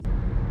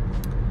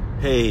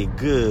Hey,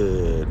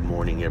 good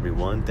morning,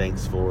 everyone.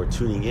 Thanks for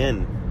tuning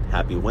in.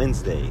 Happy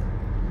Wednesday.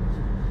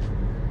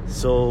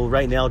 So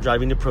right now,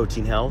 driving to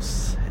Protein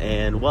House,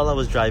 and while I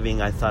was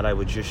driving, I thought I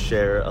would just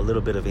share a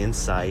little bit of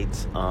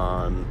insight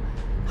on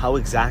how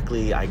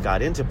exactly I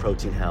got into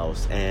Protein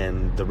House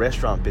and the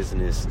restaurant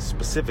business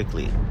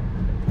specifically.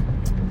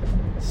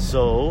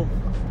 So,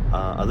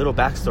 a little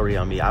backstory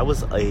on me. I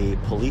was a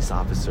police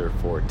officer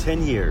for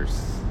 10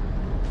 years.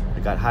 I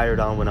got hired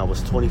on when I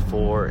was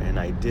 24, and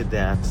I did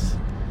that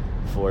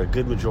for a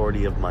good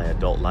majority of my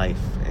adult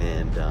life,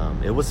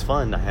 and it was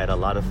fun. I had a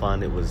lot of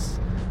fun. It was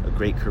a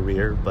great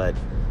career, but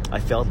I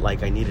felt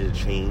like I needed a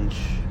change.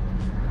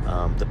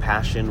 The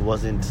passion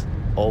wasn't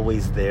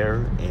always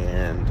there,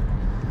 and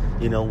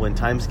when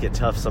times get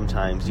tough,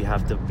 sometimes you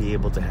have to be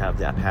able to have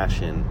that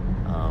passion,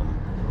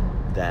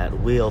 that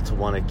will to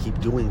want to keep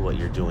doing what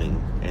you're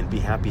doing and be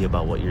happy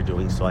about what you're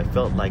doing. So I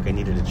felt like I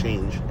needed a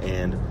change,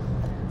 and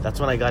that's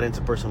when I got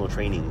into personal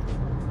training.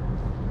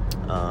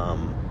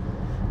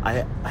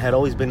 I had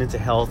always been into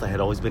health. I had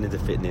always been into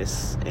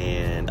fitness,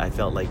 and I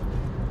felt like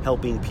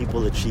helping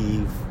people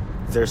achieve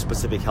their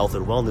specific health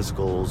and wellness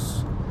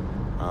goals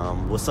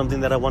was something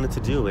that I wanted to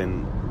do.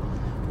 And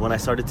when I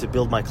started to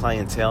build my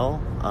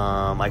clientele,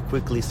 I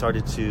quickly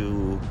started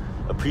to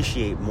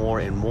appreciate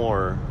more and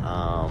more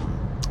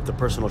the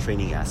personal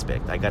training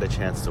aspect. I got a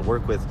chance to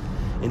work with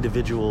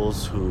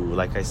individuals who,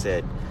 like I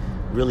said,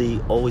 really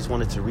always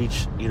wanted to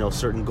reach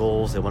certain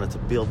goals. They wanted to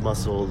build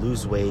muscle,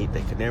 lose weight.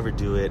 They could never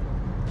do it.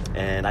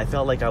 And I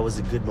felt like I was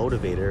a good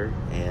motivator,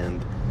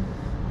 and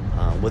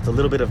with a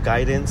little bit of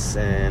guidance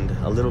and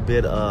a little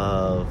bit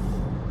of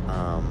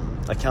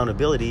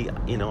accountability,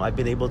 I've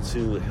been able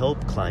to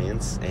help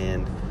clients,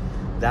 and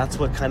that's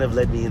what kind of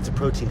led me into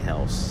Protein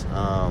House.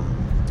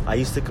 I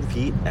used to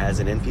compete as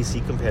an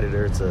NPC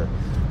competitor. It's a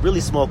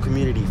really small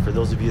community for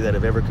those of you that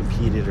have ever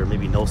competed or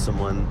maybe know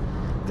someone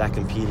that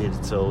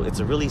competed. So it's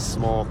a really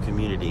small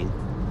community,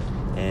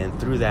 and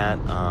through that,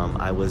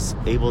 I was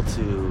able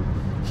to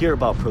hear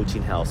about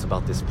Protein House,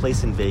 about this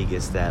place in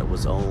Vegas that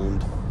was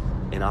owned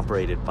and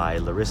operated by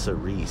Larissa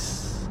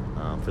Reese.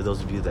 For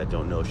those of you that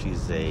don't know,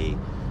 she's a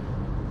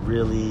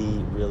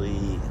really,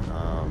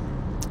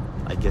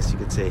 I guess you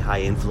could say,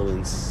 high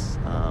influence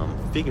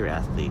figure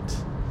athlete.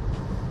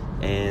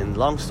 And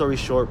long story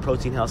short,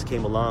 Protein House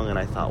came along, and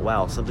I thought,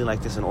 wow, something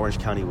like this in Orange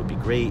County would be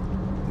great.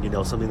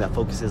 Something that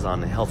focuses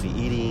on healthy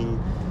eating,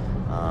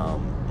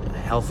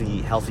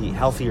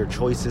 healthier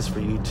choices for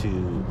you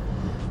to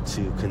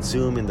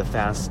consume in the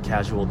fast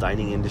casual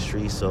dining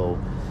industry. So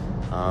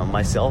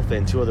myself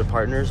and two other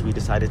partners, we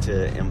decided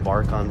to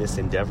embark on this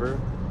endeavor,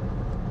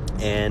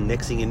 and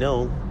next thing you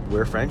know,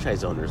 we're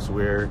franchise owners.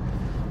 We're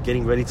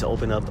getting ready to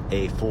open up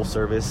a full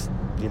service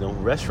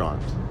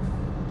restaurant.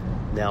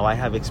 Now, I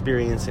have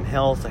experience in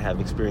health, I have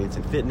experience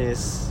in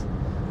fitness,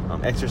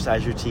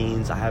 exercise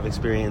routines, I have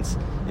experience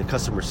in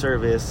customer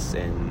service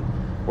and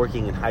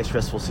working in high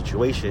stressful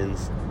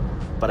situations,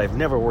 but I've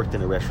never worked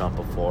in a restaurant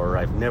before.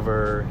 I've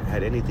never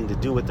had anything to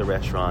do with the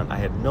restaurant. I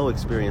had no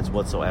experience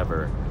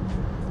whatsoever.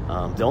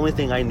 The only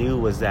thing I knew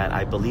was that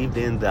I believed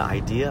in the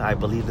idea, I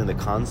believed in the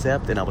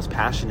concept, and I was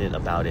passionate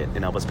about it.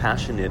 And I was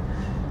passionate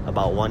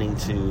about wanting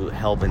to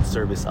help and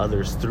service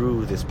others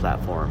through this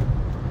platform.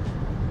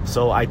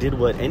 So I did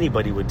what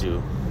anybody would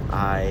do.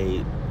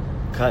 I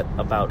cut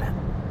about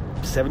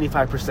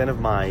 75% of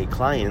my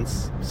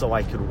clients so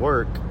I could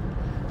work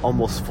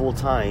almost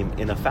full-time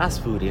in a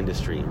fast food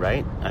industry,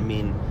 right? I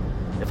mean,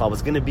 if I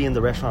was going to be in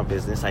the restaurant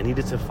business, I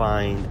needed to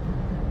find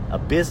a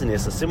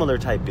business, a similar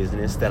type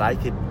business that I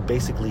could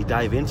basically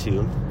dive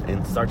into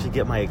and start to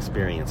get my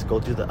experience, go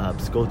through the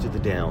ups, go through the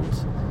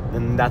downs.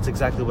 And that's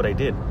exactly what I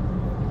did.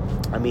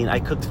 I mean, I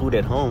cooked food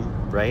at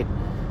home, right?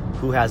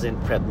 Who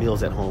hasn't prepped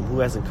meals at home? Who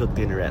hasn't cooked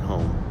dinner at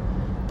home?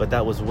 But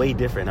that was way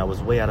different. I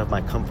was way out of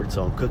my comfort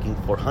zone, cooking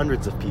for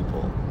hundreds of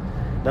people.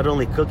 Not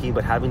only cooking,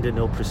 but having to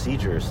know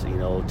procedures,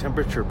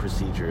 temperature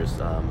procedures,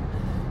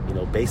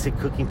 basic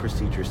cooking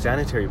procedures,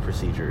 sanitary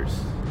procedures.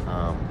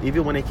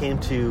 Even when it came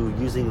to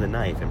using the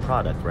knife and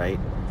product, right?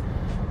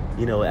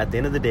 At the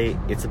end of the day,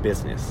 it's a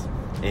business.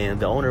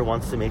 And the owner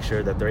wants to make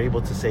sure that they're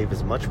able to save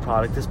as much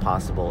product as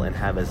possible and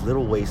have as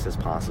little waste as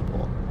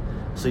possible.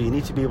 So you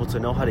need to be able to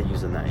know how to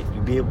use a knife.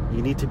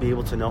 You need to be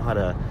able to know how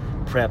to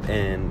prep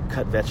and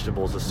cut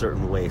vegetables a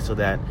certain way so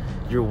that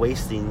you're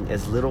wasting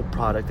as little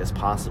product as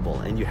possible.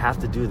 And you have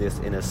to do this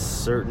in a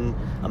certain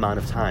amount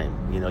of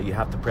time. You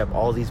have to prep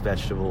all these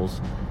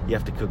vegetables. You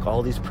have to cook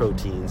all these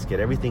proteins, get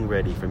everything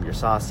ready from your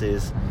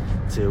sauces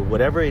to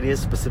whatever it is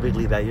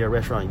specifically that your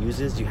restaurant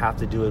uses. You have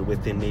to do it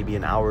within maybe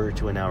an hour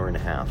to an hour and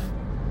a half.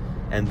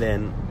 And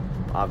then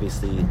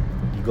obviously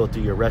you go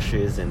through your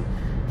rushes, and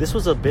this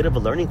was a bit of a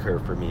learning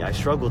curve for me. I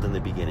struggled in the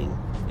beginning.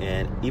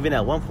 And even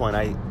at one point,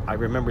 I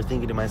remember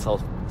thinking to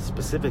myself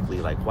specifically,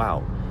 like, wow,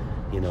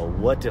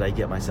 what did I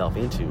get myself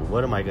into?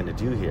 What am I going to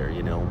do here,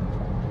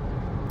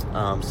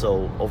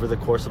 So over the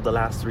course of the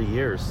last 3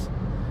 years,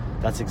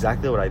 that's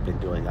exactly what I've been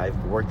doing. I've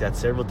worked at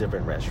several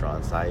different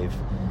restaurants. I've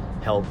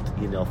helped,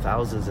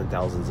 thousands and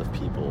thousands of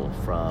people,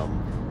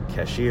 from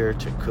cashier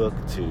to cook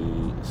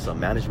to some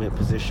management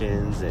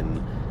positions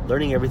and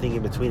learning everything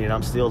in between. And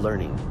I'm still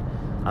learning.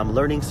 I'm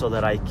learning so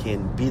that I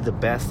can be the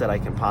best that I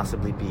can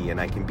possibly be, and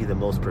I can be the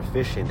most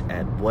proficient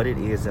at what it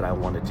is that I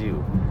want to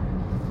do.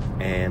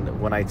 And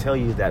when I tell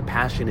you that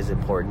passion is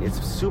important,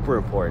 it's super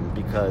important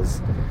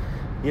because,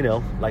 you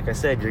know, like I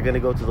said, you're going to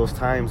go through those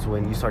times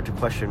when you start to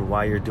question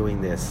why you're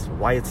doing this,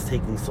 why it's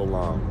taking so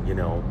long, you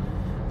know,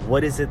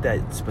 what is it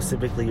that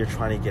specifically you're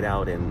trying to get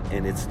out?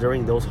 And it's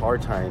during those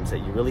hard times that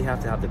you really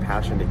have to have the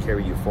passion to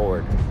carry you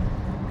forward.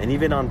 And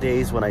even on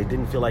days when I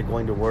didn't feel like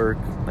going to work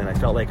and I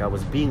felt like I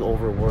was being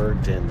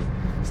overworked and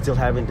still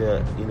having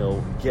to, you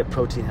know, get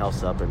Protein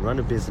House up and run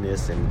a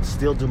business and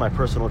still do my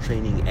personal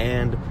training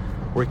and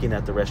working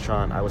at the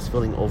restaurant, I was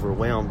feeling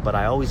overwhelmed, but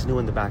I always knew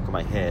in the back of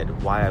my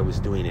head why I was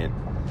doing it.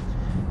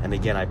 And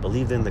again, I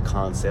believed in the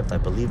concept, I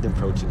believed in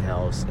Protein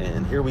House,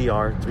 and here we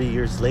are 3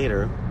 years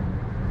later,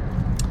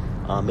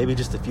 maybe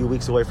just a few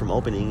weeks away from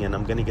opening, and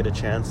I'm going to get a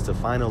chance to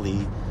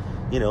finally,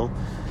 you know,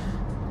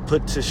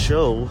 put to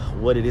show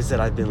what it is that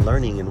I've been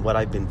learning and what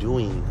I've been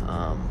doing.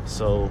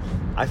 So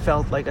I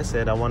felt, like I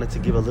said, I wanted to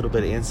give a little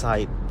bit of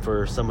insight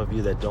for some of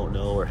you that don't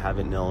know or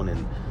haven't known.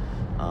 And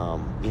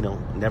you know,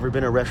 never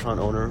been a restaurant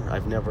owner.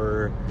 I've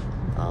never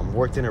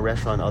worked in a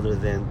restaurant other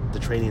than the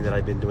training that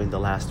I've been doing the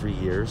last 3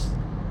 years.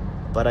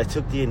 But I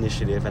took the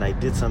initiative and I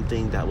did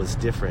something that was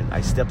different.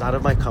 I stepped out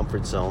of my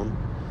comfort zone.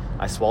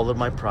 I swallowed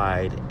my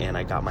pride and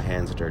I got my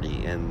hands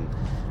dirty. And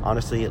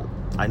honestly,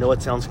 I know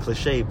it sounds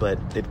cliche, but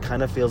it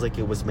kind of feels like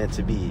it was meant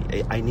to be.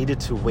 I needed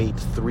to wait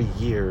 3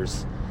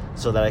 years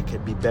so that I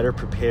could be better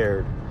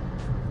prepared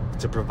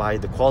to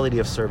provide the quality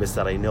of service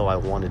that I know I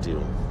want to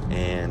do.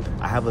 And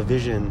I have a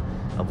vision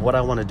of what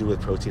I want to do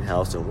with Protein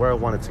House and where I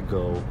want it to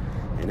go.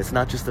 And it's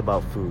not just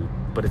about food,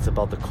 but it's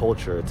about the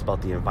culture. It's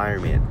about the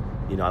environment.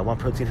 You know, I want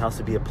Protein House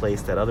to be a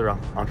place that other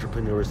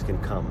entrepreneurs can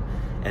come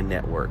and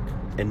network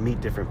and meet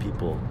different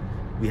people.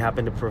 We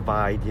happen to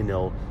provide, you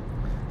know,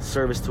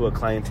 service to a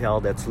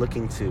clientele that's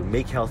looking to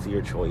make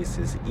healthier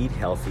choices, eat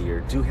healthier,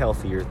 do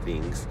healthier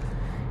things.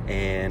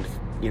 And,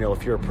 you know,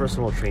 if you're a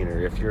personal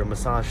trainer, if you're a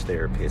massage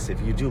therapist,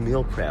 if you do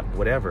meal prep,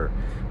 whatever,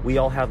 we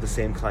all have the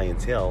same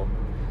clientele.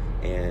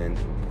 And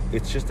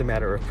it's just a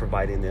matter of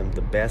providing them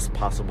the best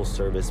possible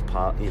service,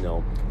 you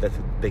know, that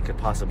they could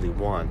possibly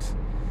want.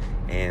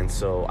 And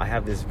so I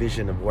have this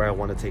vision of where I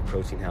want to take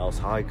Protein House,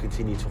 how I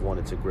continue to want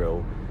it to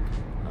grow.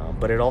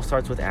 But it all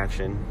starts with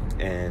action,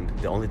 and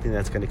the only thing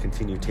that's going to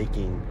continue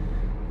taking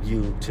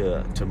you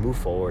to move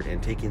forward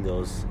and taking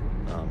those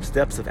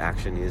steps of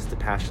action is the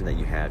passion that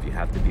you have. You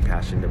have to be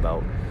passionate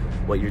about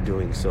what you're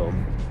doing. So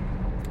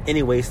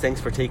anyways,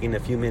 thanks for taking a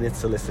few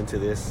minutes to listen to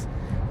this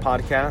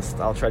podcast.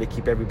 I'll try to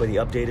keep everybody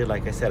updated.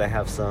 Like I said, I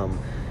have some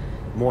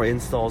more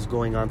installs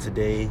going on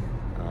today,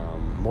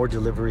 more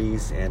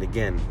deliveries, and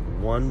again,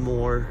 one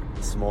more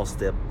small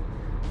step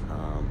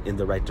in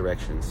the right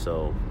direction.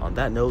 So on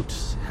that note,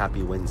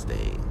 happy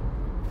Wednesday.